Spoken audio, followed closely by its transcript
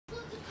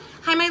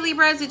my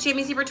Libras, it's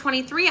Jamie Libra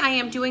 23. I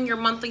am doing your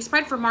monthly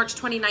spread for March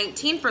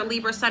 2019 for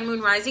Libra, Sun,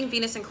 Moon, Rising,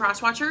 Venus, and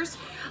Cross Watchers.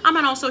 I'm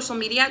on all social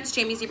media. It's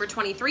Jamie Libra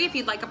 23. If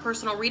you'd like a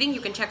personal reading, you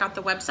can check out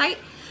the website,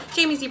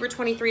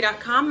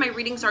 jamiezebra23.com. My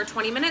readings are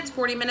 20 minutes,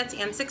 40 minutes,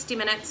 and 60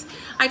 minutes.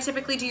 I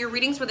typically do your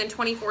readings within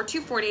 24 to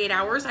 48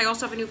 hours. I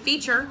also have a new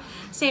feature,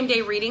 same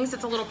day readings.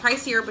 It's a little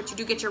pricier, but you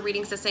do get your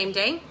readings the same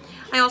day.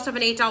 I also have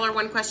an $8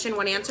 one question,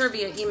 one answer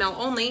via email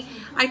only.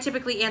 I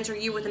typically answer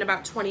you within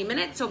about 20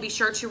 minutes, so be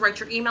sure to write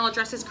your email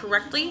addresses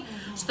correctly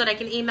so that I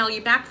can email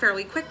you back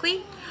fairly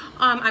quickly.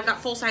 I've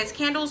got full-size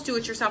candles,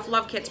 do-it-yourself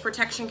love kits,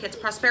 protection kits,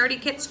 prosperity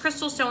kits,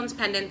 crystal stones,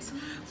 pendants,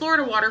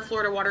 Florida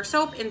water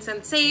soap,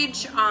 incense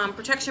sage,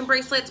 protection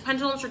bracelets,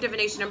 pendulums for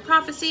divination and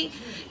prophecy.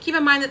 Keep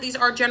in mind that these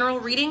are general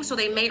readings, so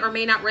they may or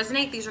may not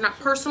resonate. These are not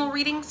personal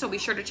readings, so be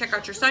sure to check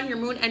out your sun, your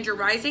moon, and your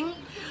rising.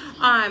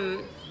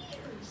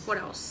 What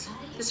else?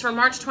 This is for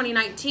March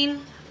 2019,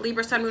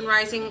 Libra, Sun, Moon,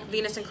 Rising,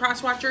 Venus, and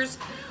Cross Watchers.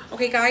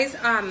 Okay, guys,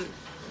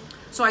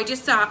 so I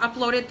just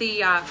uploaded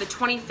the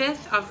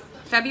 25th of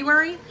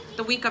February,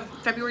 the week of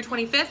February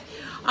 25th.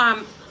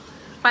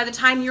 By the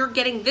time you're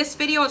getting this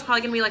video, it's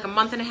probably gonna be like a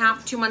month and a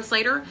half, 2 months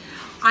later.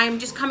 I'm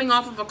just coming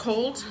off of a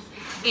cold,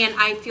 and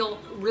I feel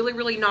really,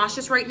 really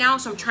nauseous right now,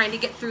 so I'm trying to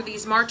get through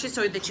these marches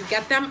so that you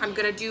get them. I'm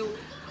gonna do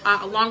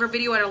a longer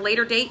video at a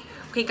later date.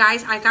 Okay,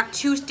 guys, I got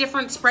 2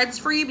 different spreads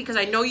for you because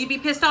I know you'd be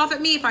pissed off at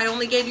me if I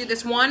only gave you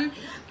this one.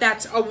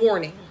 That's a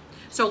warning.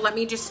 So let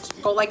me just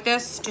go like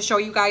this to show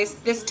you guys.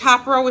 This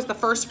top row is the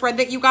first spread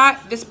that you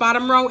got. This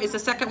bottom row is the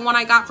second one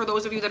I got for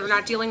those of you that are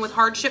not dealing with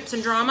hardships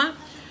and drama.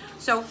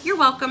 So you're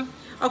welcome.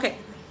 Okay,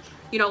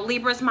 you know,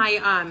 Libra's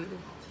my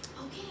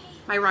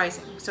my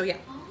rising. So yeah.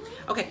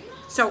 Okay,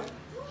 so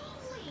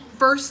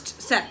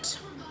first set.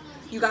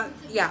 You got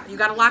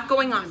a lot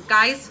going on.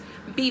 Guys,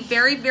 be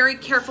very, very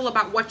careful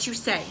about what you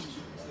say.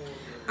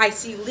 I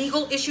see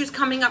legal issues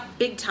coming up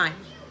big time.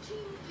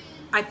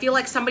 I feel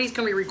like somebody's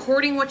gonna be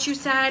recording what you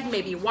said,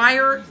 maybe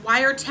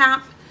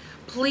wiretap.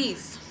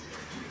 Please,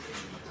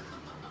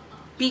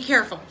 be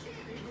careful.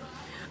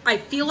 I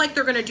feel like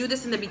they're gonna do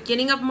this in the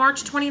beginning of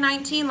March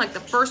 2019, like the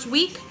first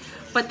week,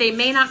 but they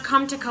may not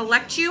come to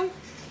collect you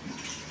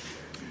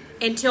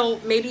until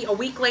maybe a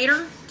week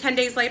later, 10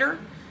 days later.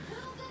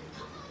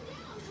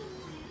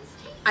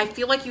 I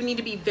feel like you need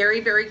to be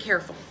very, very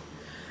careful.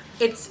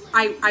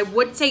 I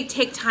would say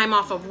take time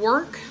off of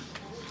work,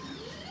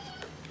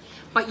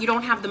 but you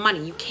don't have the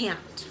money, you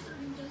can't.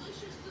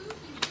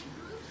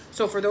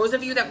 So for those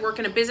of you that work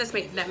in a business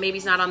that maybe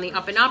is not on the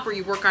up and up, or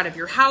you work out of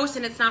your house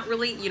and it's not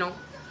really, you know,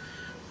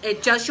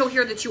 it does show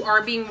here that you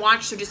are being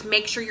watched, so just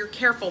make sure you're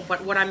careful.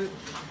 But what I'm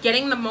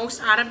getting the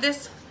most out of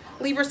this,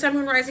 Libra, Sun,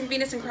 Moon, Rising,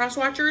 Venus, and Cross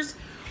Watchers,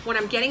 what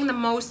I'm getting the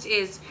most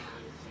is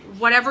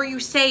whatever you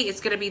say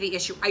is gonna be the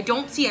issue. I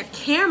don't see a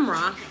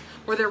camera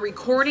where they're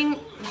recording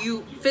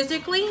you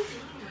physically,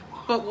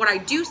 but what I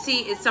do see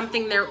is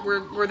something there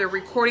where they're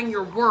recording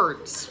your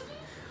words.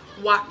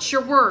 Watch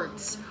your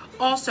words.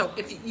 Also,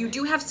 if you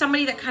do have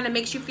somebody that kind of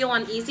makes you feel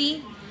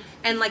uneasy,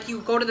 and like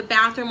you go to the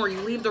bathroom or you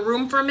leave the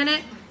room for a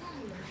minute,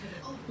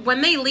 when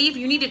they leave,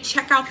 you need to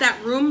check out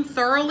that room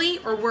thoroughly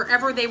or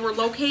wherever they were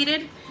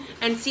located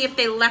and see if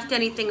they left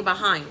anything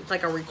behind,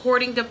 like a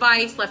recording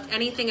device, left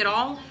anything at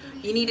all.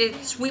 You need to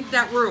sweep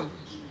that room.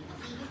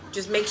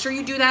 Just make sure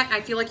you do that.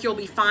 I feel like you'll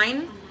be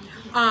fine.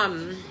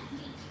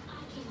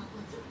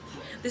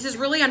 This is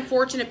really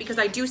unfortunate because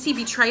I do see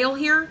betrayal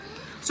here.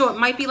 So it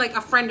might be like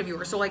a friend of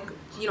yours. So like,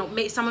 you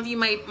know, some of you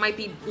might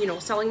be, you know,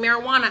 selling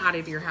marijuana out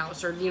of your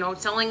house, or, you know,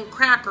 selling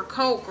crack or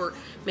coke, or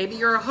maybe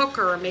you're a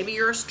hooker, or maybe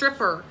you're a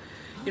stripper.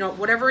 You know,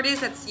 whatever it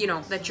is that's, you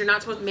know, that you're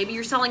not supposed to, maybe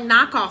you're selling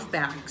knockoff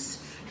bags,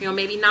 you know,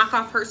 maybe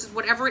knockoff purses,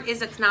 whatever it is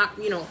that's not,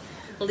 you know,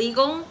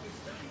 legal.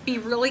 Be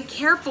really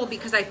careful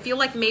because I feel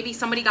like maybe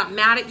somebody got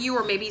mad at you,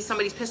 or maybe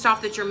somebody's pissed off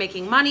that you're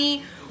making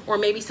money, or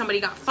maybe somebody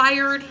got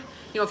fired.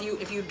 You know,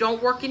 if you don't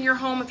work in your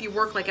home, if you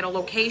work like at a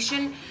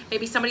location,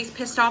 maybe somebody's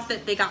pissed off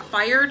that they got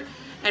fired,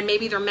 and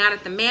maybe they're mad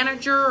at the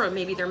manager, or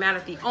maybe they're mad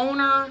at the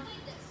owner.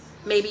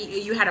 Maybe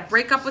you had a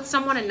breakup with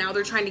someone and now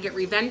they're trying to get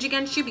revenge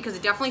against you, because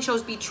it definitely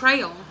shows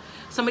betrayal.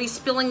 Somebody's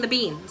spilling the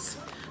beans.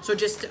 So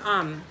just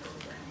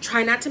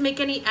try not to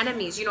make any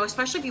enemies, you know,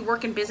 especially if you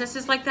work in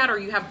businesses like that, or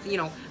you have, you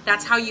know,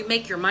 that's how you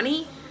make your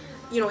money.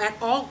 You know, at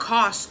all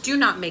costs, do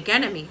not make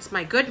enemies.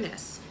 My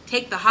goodness,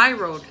 take the high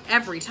road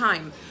every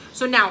time.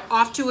 So now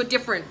off to a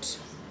different,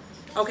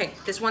 okay,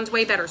 this one's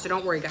way better, so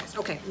don't worry, guys.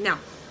 Okay, now,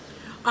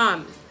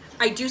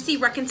 I do see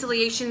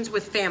reconciliations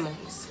with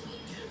families.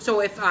 So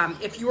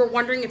if you were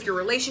wondering if your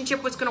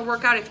relationship was gonna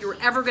work out, if you were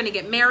ever gonna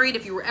get married,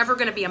 if you were ever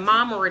gonna be a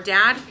mom or a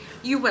dad,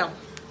 you will.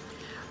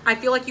 I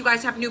feel like you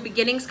guys have new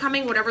beginnings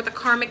coming. Whatever the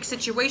karmic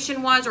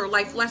situation was or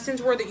life lessons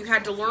were that you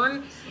had to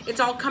learn, it's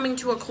all coming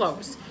to a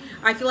close.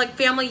 I feel like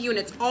family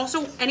units.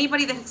 Also,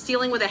 anybody that's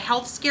dealing with a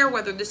health scare,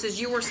 whether this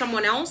is you or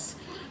someone else,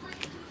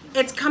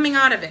 it's coming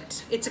out of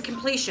it. It's a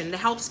completion. The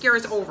health scare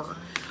is over.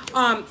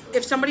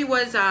 If somebody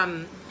was,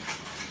 I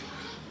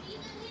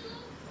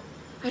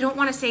don't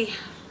want to say,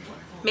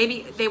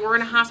 maybe they were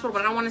in a hospital, but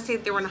I don't want to say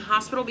that they were in a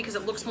hospital because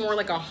it looks more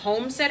like a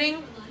home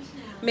setting.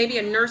 maybe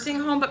a nursing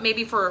home, but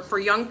maybe for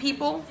young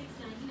people,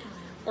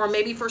 or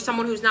maybe for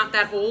someone who's not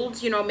that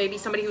old, you know, maybe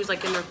somebody who's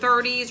like in their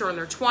 30s or in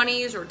their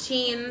 20s or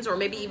teens, or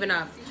maybe even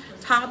a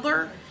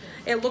toddler.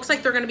 It looks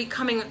like they're going to be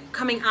coming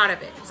out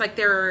of it. It's like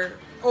they're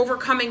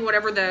overcoming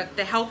whatever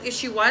the health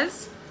issue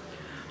was.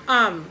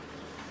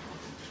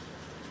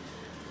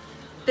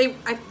 They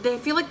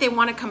feel like they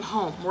want to come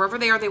home. Wherever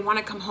they are, they want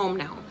to come home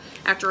now.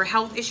 After a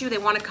health issue, they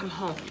want to come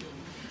home.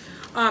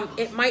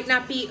 It might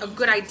not be a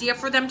good idea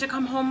for them to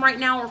come home right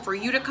now, or for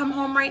you to come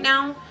home right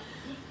now.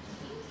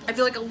 I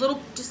feel like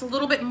just a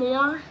little bit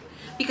more,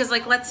 because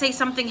like, let's say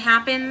something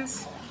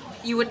happens,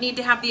 you would need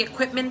to have the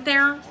equipment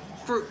there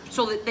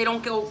so that they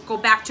don't go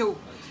back to,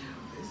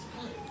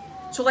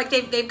 so like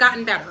they've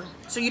gotten better.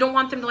 So you don't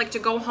want them to like to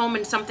go home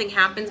and something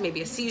happens,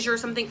 maybe a seizure or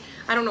something,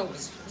 I don't know,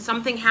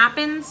 something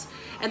happens,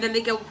 and then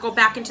they go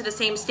back into the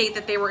same state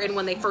that they were in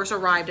when they first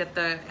arrived at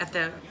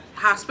the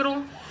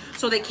hospital.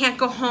 So they can't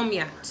go home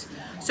yet.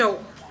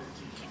 So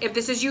if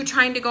this is you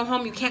trying to go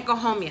home, you can't go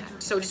home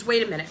yet. So just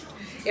wait a minute.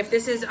 If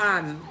this is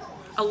a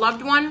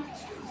loved one,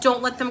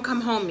 don't let them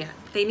come home yet.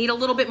 They need a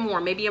little bit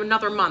more, maybe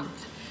another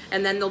month,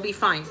 and then they'll be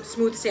fine.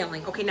 Smooth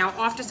sailing. Okay, now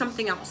off to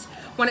something else.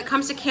 When it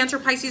comes to Cancer,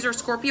 Pisces, or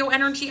Scorpio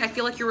energy, I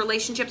feel like your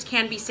relationships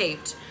can be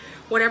saved.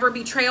 Whatever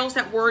betrayals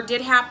that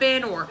did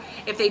happen, or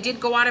if they did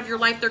go out of your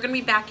life, they're going to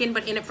be back in,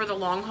 but in it for the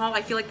long haul.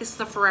 I feel like this is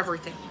a forever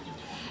thing.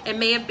 It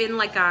may have been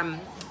like a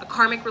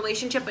karmic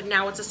relationship, but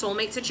now it's a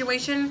soulmate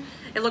situation.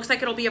 It looks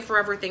like it'll be a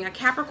forever thing. A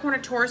Capricorn, a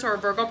Taurus, or a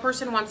Virgo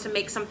person wants to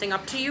make something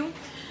up to you.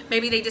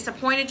 Maybe they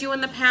disappointed you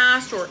in the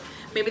past, or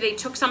maybe they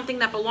took something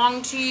that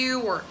belonged to you,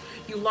 or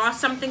you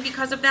lost something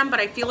because of them. But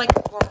I feel like,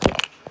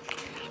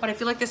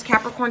 this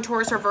Capricorn,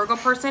 Taurus, or Virgo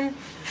person,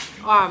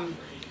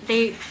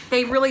 they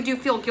really do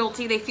feel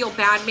guilty. They feel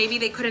bad. Maybe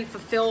they couldn't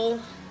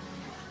fulfill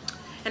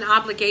an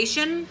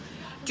obligation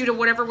due to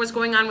whatever was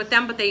going on with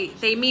them, but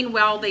they mean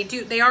well.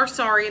 They are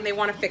sorry, and they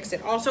want to fix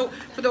it. Also,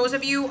 for those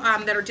of you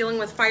that are dealing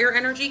with fire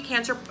energy,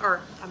 Cancer,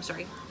 or I'm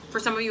sorry, for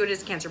some of you it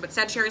is Cancer, but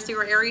Sagittarius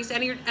or Aries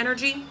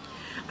energy,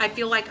 I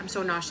feel like, I'm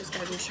so nauseous,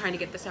 guys. I'm just trying to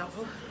get this out.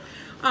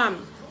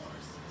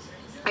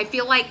 I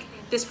feel like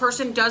this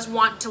person does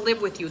want to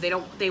live with you.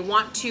 They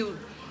want to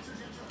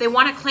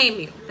claim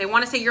you. They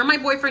want to say, you're my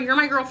boyfriend, you're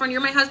my girlfriend,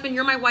 you're my husband,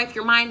 you're my wife,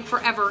 you're mine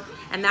forever,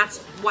 and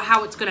that's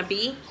how it's going to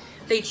be.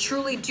 They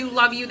truly do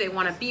love you. They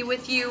want to be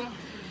with you.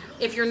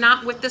 If you're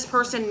not with this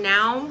person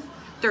now,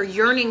 they're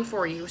yearning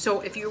for you.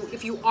 So if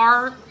you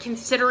are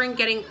considering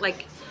getting,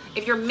 like,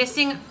 if you're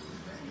missing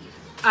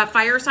a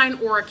fire sign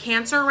or a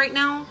Cancer right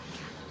now,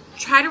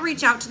 try to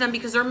reach out to them,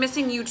 because they're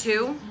missing you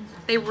too.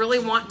 They really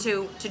want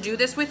to do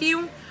this with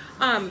you.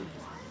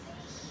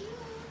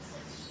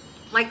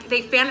 Like,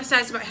 they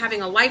fantasize about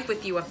having a life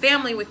with you, a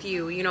family with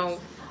you, you know,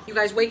 you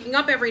guys waking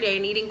up every day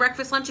and eating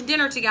breakfast, lunch, and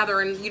dinner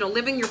together, and, you know,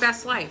 living your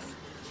best life.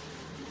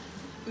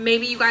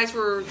 Maybe you guys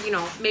were, you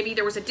know, maybe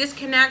there was a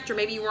disconnect, or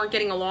maybe you weren't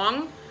getting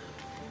along.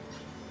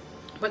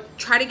 But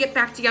try to get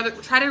back together.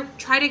 Try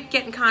to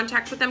get in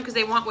contact with them, because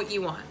they want what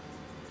you want.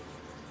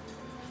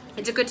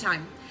 It's a good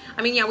time.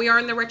 I mean, yeah, we are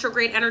in the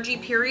retrograde energy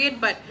period,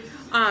 but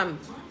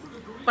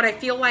I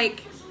feel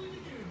like,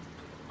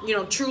 you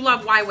know, true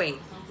love, why wait?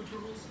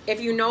 If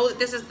you know that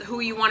this is who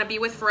you want to be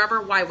with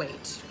forever, why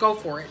wait? Go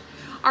for it.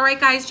 All right,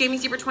 guys,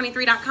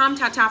 JamieZebra23.com.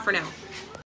 Ta-ta for now.